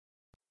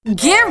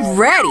Get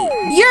ready!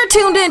 You're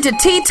tuned in to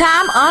Tea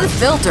Time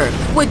Unfiltered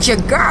with your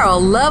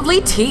girl,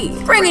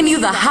 Lovelyti, bringing you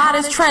the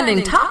hottest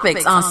trending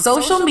topics on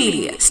social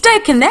media. Stay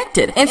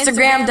connected.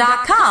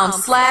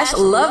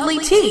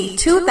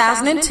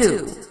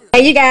 Instagram.com/LovelyT2002.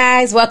 Hey, you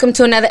guys, welcome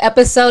to another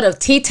episode of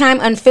Tea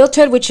Time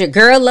Unfiltered with your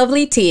girl,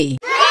 Lovelyti.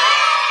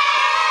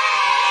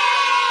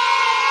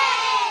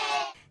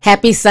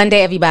 Happy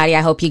Sunday, everybody.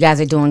 I hope you guys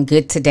are doing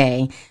good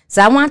today.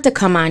 So I want to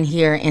come on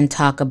here and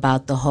talk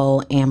about the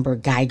whole Amber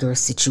Guyger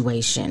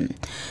situation.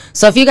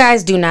 So if you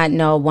guys do not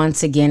know,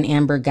 once again,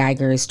 Amber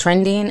Guyger is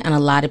trending, and a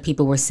lot of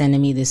people were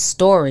sending me this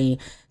story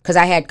because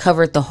I had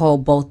covered the whole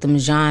Botham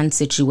Jean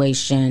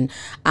situation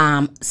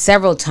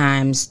several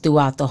times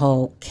throughout the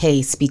whole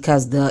case,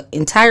 because the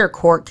entire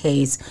court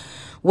case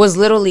was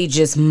literally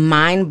just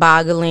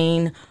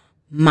mind-boggling,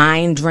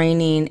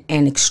 mind-draining,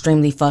 and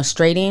extremely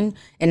frustrating.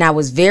 And I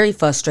was very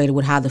frustrated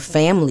with how the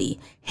family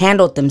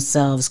handled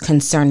themselves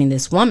concerning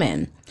this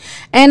woman.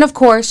 And of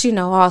course, you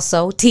know,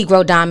 also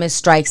Tigro Damas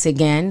strikes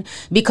again,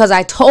 because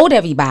I told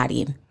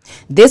everybody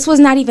this was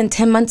not even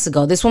 10 months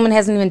ago. This woman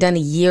hasn't even done a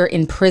year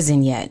in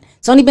prison yet.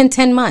 It's only been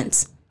 10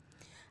 months.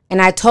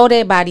 And I told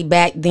everybody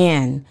back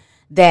then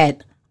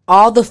that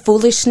all the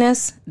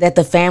foolishness that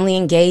the family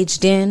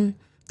engaged in,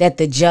 that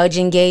the judge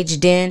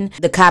engaged in,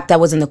 the cop that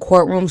was in the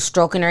courtroom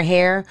stroking her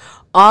hair,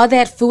 all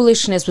that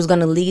foolishness was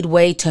going to lead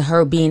way to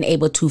her being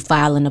able to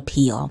file an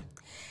appeal.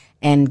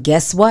 And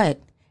guess what?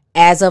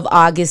 As of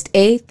August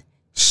 8th,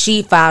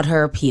 she filed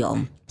her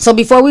appeal. So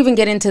before we even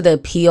get into the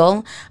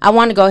appeal, I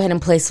want to go ahead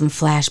and play some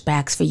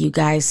flashbacks for you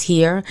guys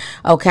here.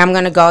 Okay, I'm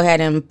going to go ahead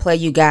and play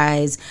you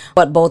guys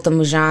what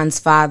Botham Jean's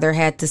father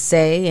had to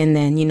say, and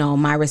then, you know,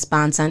 my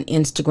response on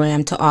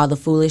Instagram to all the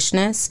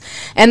foolishness.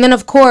 And then,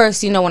 of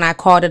course, you know, when I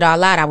called it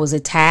all out, I was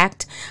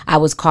attacked. I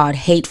was called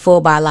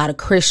hateful by a lot of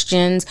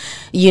Christians.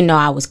 You know,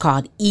 I was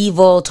called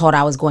evil, told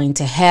I was going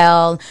to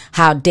hell.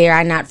 How dare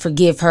I not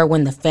forgive her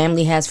when the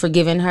family has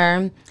forgiven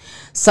her?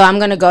 So I'm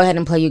going to go ahead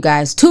and play you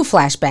guys two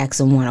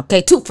flashbacks in one,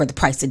 okay? Two for the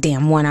price of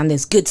damn one on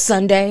this good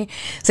Sunday.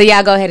 So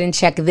y'all go ahead and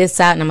check this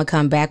out, and I'm going to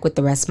come back with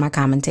the rest of my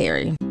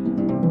commentary.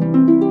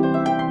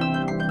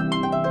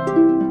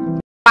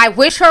 I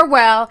wish her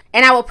well,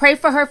 and I will pray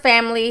for her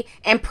family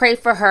and pray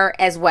for her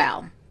as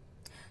well.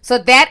 So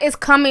that is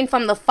coming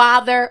from the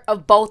father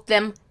of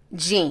Botham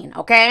Jean,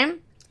 okay?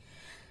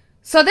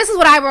 So this is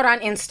what I wrote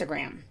on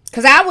Instagram.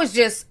 Because I was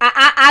just,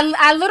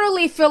 I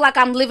literally feel like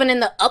I'm living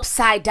in the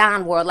upside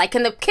down world. Like,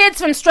 can the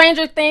kids from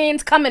Stranger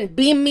Things come and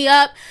beam me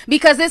up?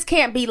 Because this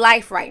can't be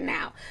life right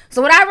now.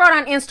 So what I wrote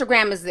on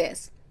Instagram is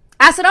this.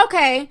 I said,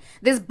 okay,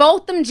 this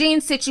Botham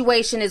Jean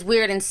situation is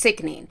weird and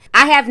sickening.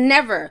 I have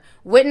never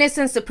witnessed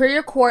in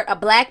Superior Court a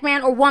black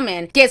man or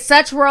woman get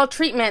such royal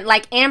treatment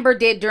like Amber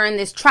did during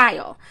this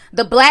trial.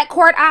 The black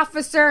court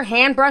officer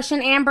hand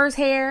brushing Amber's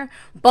hair,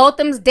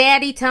 Botham's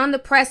daddy telling the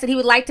press that he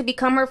would like to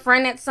become her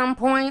friend at some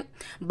point,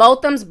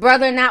 Botham's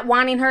brother not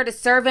wanting her to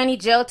serve any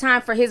jail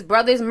time for his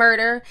brother's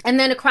murder, and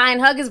then to cry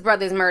and hug his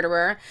brother's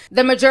murderer,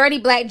 the majority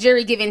black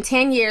jury giving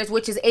 10 years,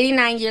 which is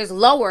 89 years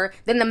lower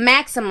than the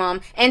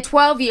maximum and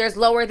 12 years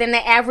lower than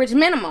the average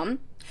minimum.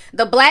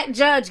 The black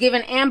judge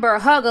giving Amber a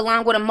hug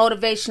along with a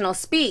motivational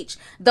speech.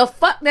 The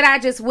fuck did I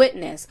just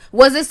witness?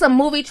 Was this a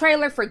movie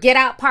trailer for Get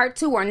Out Part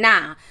 2 or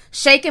nah?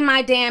 Shaking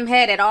my damn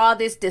head at all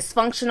this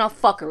dysfunctional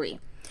fuckery.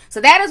 So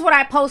that is what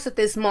I posted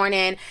this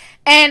morning.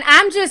 And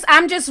I'm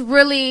just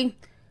really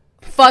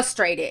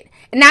frustrated.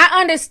 And I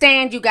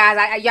understand, you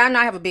guys, y'all know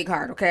I have a big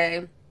heart,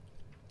 okay?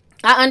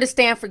 I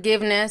understand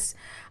forgiveness.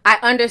 I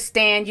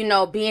understand, you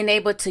know, being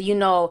able to, you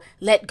know,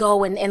 let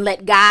go and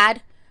let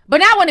God. But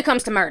not when it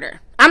comes to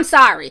murder. I'm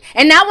sorry.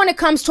 And not when it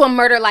comes to a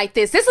murder like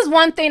this. This is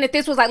one thing that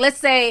this was like, let's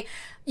say,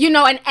 you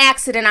know, an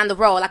accident on the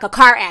road, like a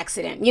car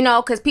accident, you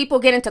know, because people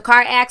get into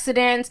car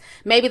accidents.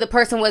 Maybe the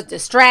person was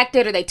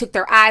distracted or they took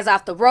their eyes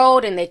off the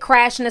road and they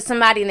crash into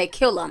somebody and they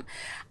kill them.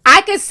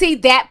 I could see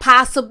that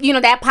possible, you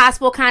know, that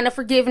possible kind of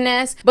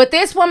forgiveness. But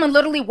this woman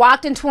literally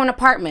walked into an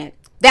apartment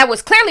that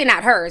was clearly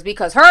not hers,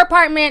 because her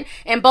apartment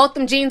and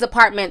Botham Jean's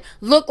apartment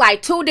looked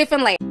like two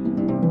different layers.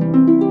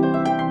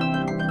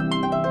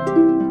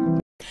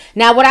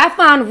 Now, what I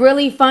found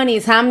really funny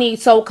is how many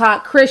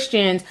so-called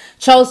Christians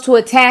chose to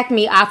attack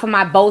me off of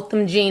my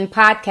Botham Jean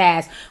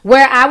podcast,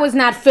 where I was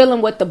not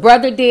feeling what the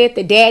brother did,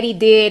 the daddy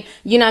did,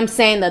 you know what I'm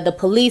saying, the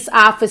police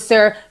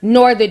officer,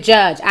 nor the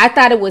judge. I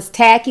thought it was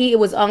tacky, it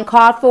was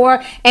uncalled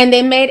for, and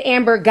they made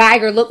Amber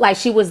Guyger look like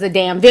she was the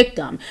damn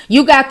victim.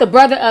 You got the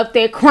brother up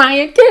there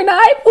crying, can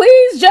I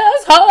please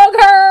just hug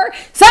her?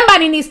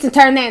 Somebody needs to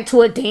turn that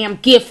into a damn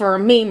gif or a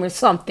meme or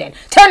something.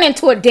 Turn it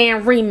into a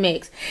damn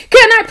remix.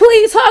 Can I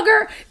please hug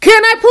her?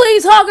 Can I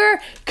please hug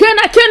her? Can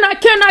I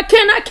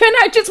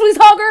just please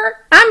hug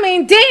her? I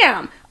mean,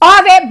 damn.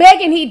 all that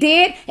begging he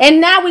did, and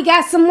now we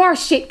got some more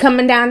shit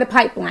coming down the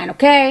pipeline,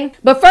 okay?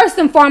 But first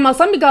and foremost,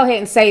 let me go ahead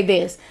and say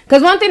this.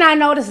 Because one thing I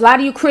noticed, a lot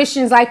of you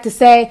Christians like to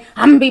say,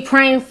 I'm going to be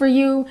praying for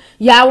you.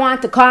 Y'all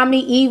want to call me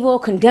evil,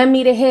 condemn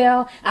me to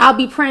hell. I'll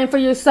be praying for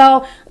your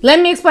soul. Let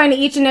me explain to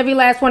each and every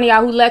last one of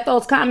y'all who left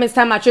those comments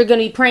talking about you're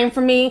going to be praying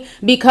for me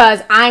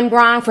because I'm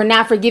wrong for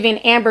not forgiving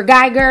Amber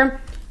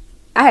Guyger.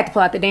 I had to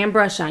pull out the damn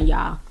brush on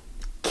y'all.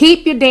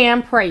 Keep your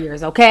damn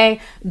prayers,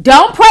 okay?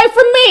 Don't pray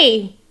for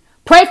me.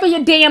 Pray for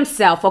your damn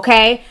self,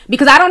 okay?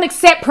 Because I don't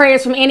accept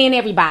prayers from any and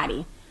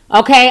everybody,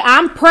 okay?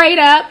 I'm prayed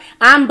up,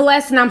 I'm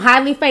blessed, and I'm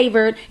highly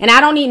favored, and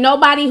I don't need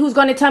nobody who's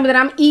going to tell me that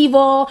I'm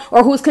evil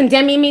or who's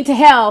condemning me to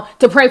hell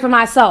to pray for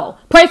my soul.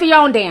 Pray for your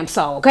own damn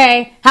soul,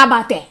 okay? How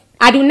about that?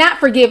 I do not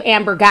forgive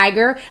Amber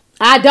Guyger.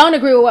 I don't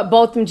agree with what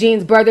Botham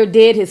Jean's brother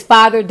did, his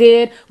father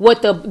did,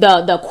 what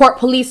the court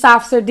police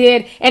officer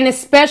did, and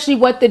especially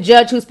what the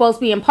judge who's supposed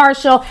to be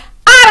impartial.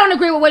 I don't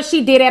agree with what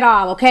she did at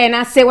all, okay? And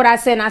I said what I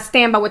said, and I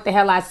stand by what the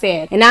hell I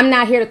said. And I'm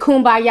not here to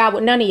kumbaya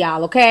with none of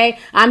y'all, okay?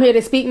 I'm here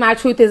to speak my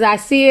truth as I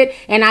see it,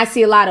 and I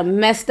see a lot of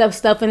messed up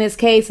stuff in this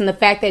case, and the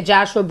fact that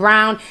Joshua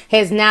Brown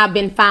has now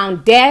been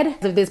found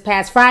dead of this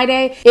past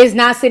Friday is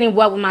not sitting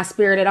well with my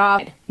spirit at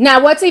all.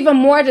 Now, what's even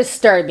more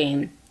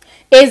disturbing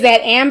is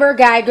that Amber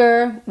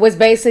Guyger was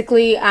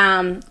basically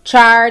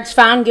charged,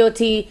 found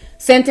guilty,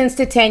 sentenced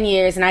to 10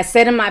 years. And I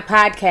said in my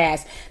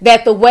podcast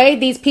that the way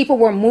these people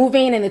were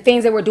moving and the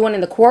things they were doing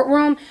in the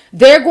courtroom,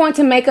 they're going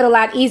to make it a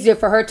lot easier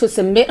for her to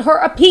submit her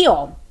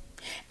appeal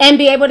and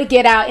be able to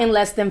get out in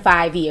less than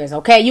 5 years,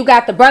 okay? You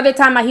got the brother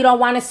talking about he don't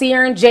want to see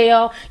her in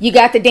jail. You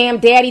got the damn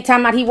daddy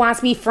talking about he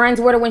wants to be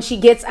friends with her when she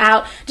gets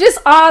out. Just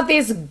all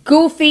this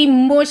goofy,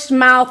 mush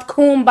mouth,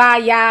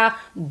 kumbaya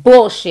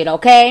bullshit,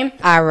 okay?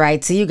 All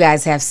right, so you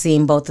guys have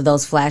seen both of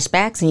those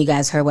flashbacks, and you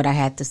guys heard what I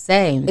had to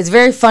say. It's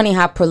very funny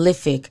how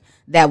prolific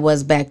that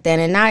was back then,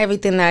 and now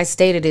everything that I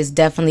stated is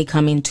definitely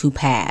coming to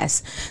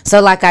pass. So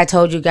like I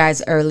told you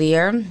guys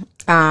earlier,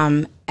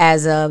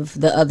 as of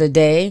the other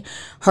day,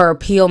 her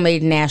appeal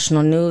made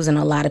national news, and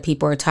a lot of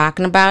people are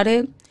talking about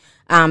it.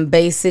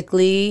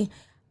 Basically,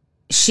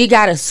 she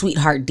got a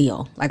sweetheart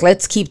deal. Like,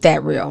 let's keep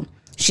that real.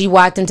 She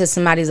walked into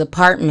somebody's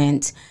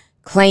apartment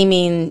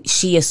claiming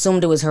she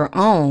assumed it was her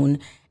own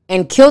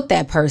and killed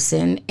that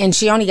person, and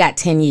she only got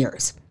 10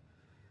 years.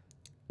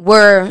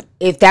 Where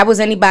if that was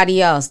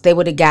anybody else, they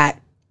would have got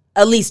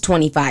at least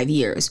 25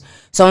 years.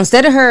 So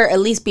instead of her at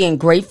least being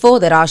grateful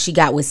that all she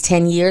got was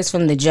 10 years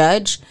from the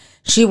judge,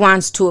 she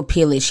wants to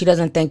appeal it. She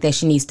doesn't think that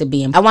she needs to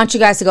be in. I want you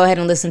guys to go ahead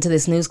and listen to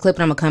this news clip,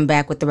 and I'm going to come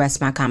back with the rest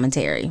of my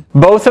commentary.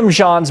 Botham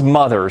Jean's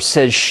mother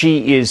says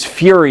she is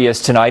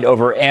furious tonight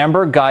over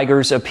Amber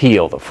Guyger's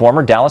appeal. The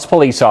former Dallas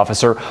police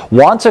officer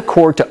wants a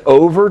court to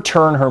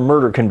overturn her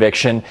murder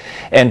conviction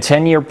and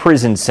 10-year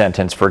prison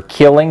sentence for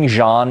killing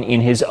Jean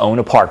in his own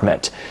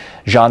apartment.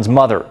 Jean's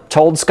mother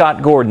told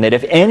Scott Gordon that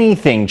if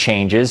anything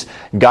changes,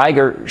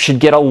 Guyger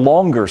should get a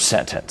longer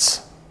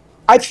sentence.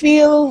 I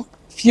feel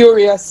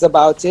furious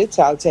about it,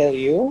 I'll tell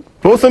you.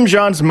 Botham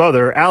Jean's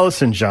mother,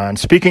 Allison Jean,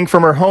 speaking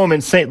from her home in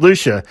St.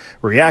 Lucia,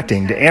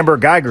 reacting to Amber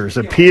Guyger's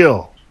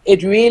appeal.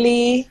 It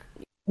really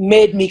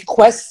made me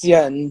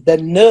question the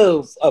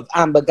nerve of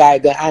Amber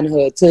Guyger and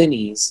her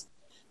attorneys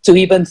to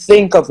even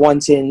think of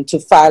wanting to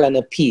file an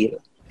appeal.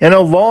 In a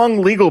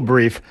long legal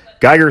brief,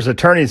 Guyger's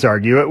attorneys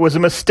argue it was a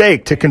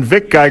mistake to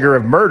convict Guyger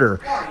of murder,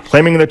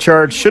 claiming the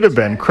charge should have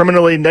been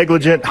criminally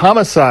negligent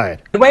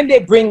homicide. When they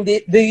bring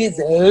these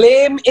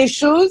lame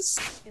issues,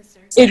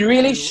 it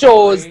really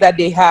shows that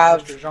they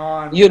have,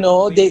 you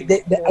know, they're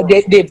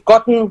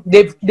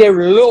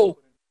low.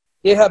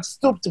 They have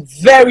stooped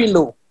very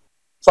low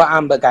for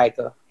Amber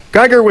Guyger.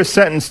 Guyger was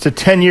sentenced to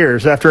 10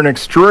 years after an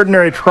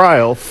extraordinary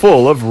trial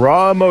full of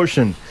raw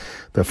emotion.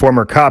 The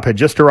former cop had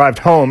just arrived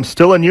home,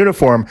 still in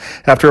uniform,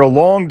 after a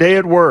long day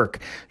at work.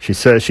 She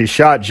says she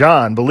shot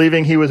John,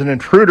 believing he was an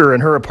intruder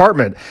in her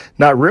apartment,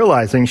 not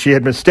realizing she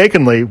had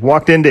mistakenly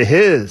walked into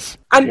his.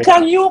 And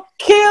can you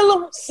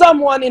kill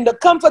someone in the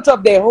comfort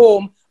of their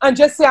home and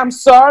just say, I'm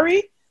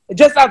sorry,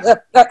 just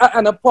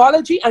an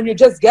apology, and you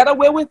just get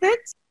away with it?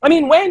 I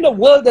mean, where in the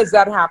world does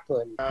that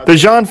happen? The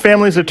Jean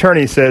family's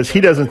attorney says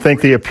he doesn't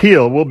think the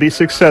appeal will be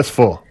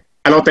successful.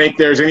 I don't think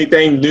there's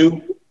anything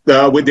new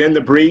within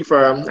the brief.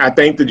 I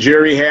think the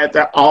jury had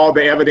all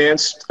the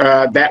evidence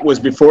that was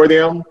before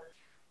them,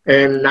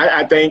 and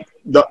I think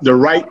the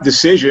right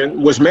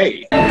decision was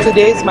made.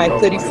 Today is my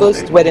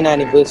 31st wedding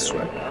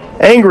anniversary.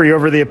 Angry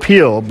over the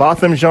appeal,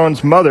 Botham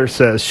Jean's mother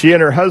says she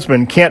and her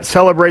husband can't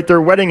celebrate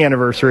their wedding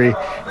anniversary,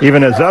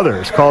 even as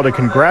others call to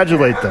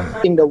congratulate them.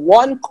 In the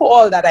one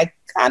call that I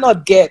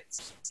cannot get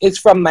is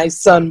from my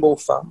son,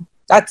 Botham.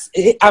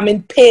 I'm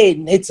in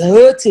pain. It's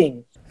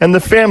hurting. And the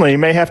family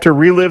may have to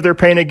relive their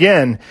pain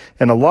again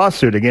in a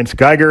lawsuit against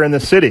Guyger and the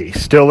city,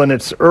 still in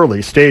its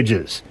early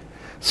stages.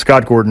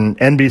 Scott Gordon,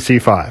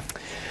 NBC5.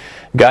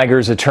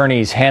 Guyger's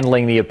attorneys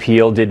handling the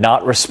appeal did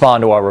not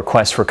respond to our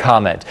request for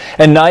comment,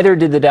 and neither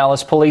did the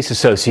Dallas Police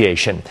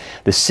Association.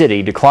 The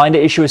city declined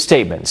to issue a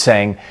statement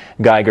saying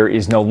Guyger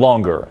is no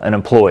longer an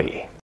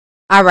employee.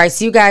 All right,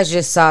 so you guys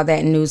just saw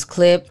that news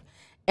clip.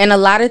 And a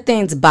lot of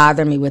things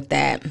bother me with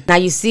that. Now,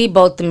 you see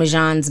Botham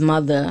Jean's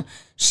mother,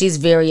 she's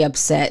very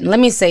upset. And let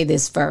me say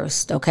this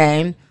first,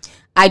 okay?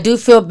 I do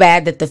feel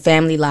bad that the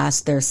family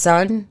lost their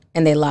son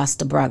and they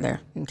lost a brother,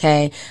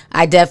 okay?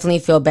 I definitely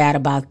feel bad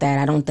about that.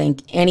 I don't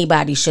think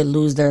anybody should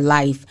lose their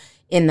life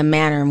in the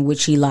manner in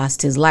which he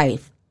lost his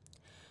life.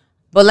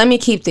 But let me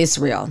keep this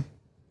real.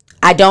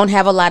 I don't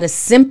have a lot of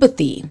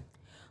sympathy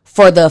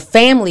for the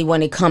family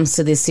when it comes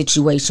to this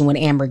situation with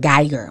Amber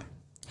Guyger,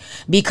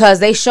 because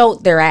they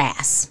showed their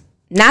ass.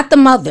 Not the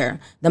mother.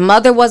 The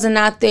mother wasn't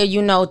out there,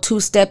 you know,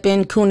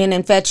 two-stepping, cooning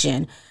and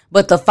fetching.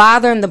 But the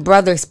father and the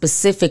brother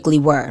specifically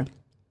were.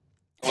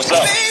 What's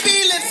up?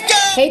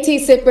 Hey, tea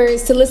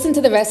sippers. To listen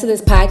to the rest of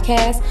this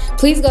podcast,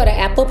 please go to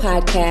Apple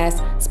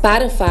Podcasts,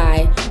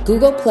 Spotify,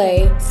 Google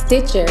Play,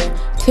 Stitcher,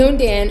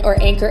 TuneIn, or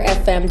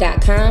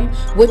AnchorFM.com,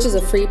 which is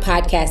a free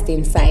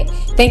podcasting site.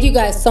 Thank you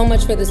guys so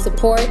much for the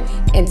support,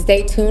 and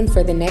stay tuned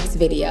for the next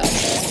video.